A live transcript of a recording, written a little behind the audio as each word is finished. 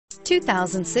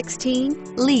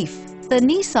2016 LEAF. The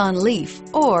Nissan LEAF,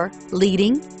 or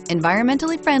leading,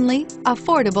 environmentally friendly,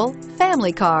 affordable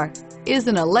family car, is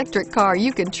an electric car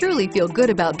you can truly feel good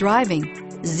about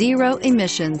driving. Zero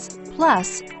emissions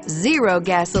plus zero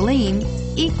gasoline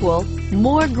equal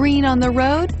more green on the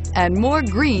road and more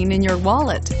green in your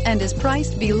wallet, and is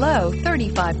priced below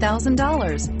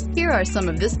 $35,000. Here are some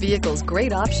of this vehicle's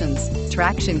great options: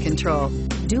 traction control,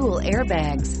 dual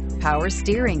airbags, power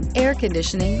steering, air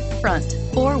conditioning, front,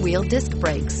 four-wheel disc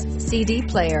brakes, CD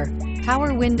player,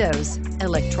 power windows,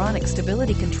 electronic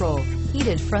stability control,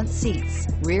 heated front seats,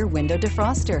 rear window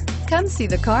defroster. Come see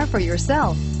the car for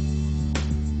yourself.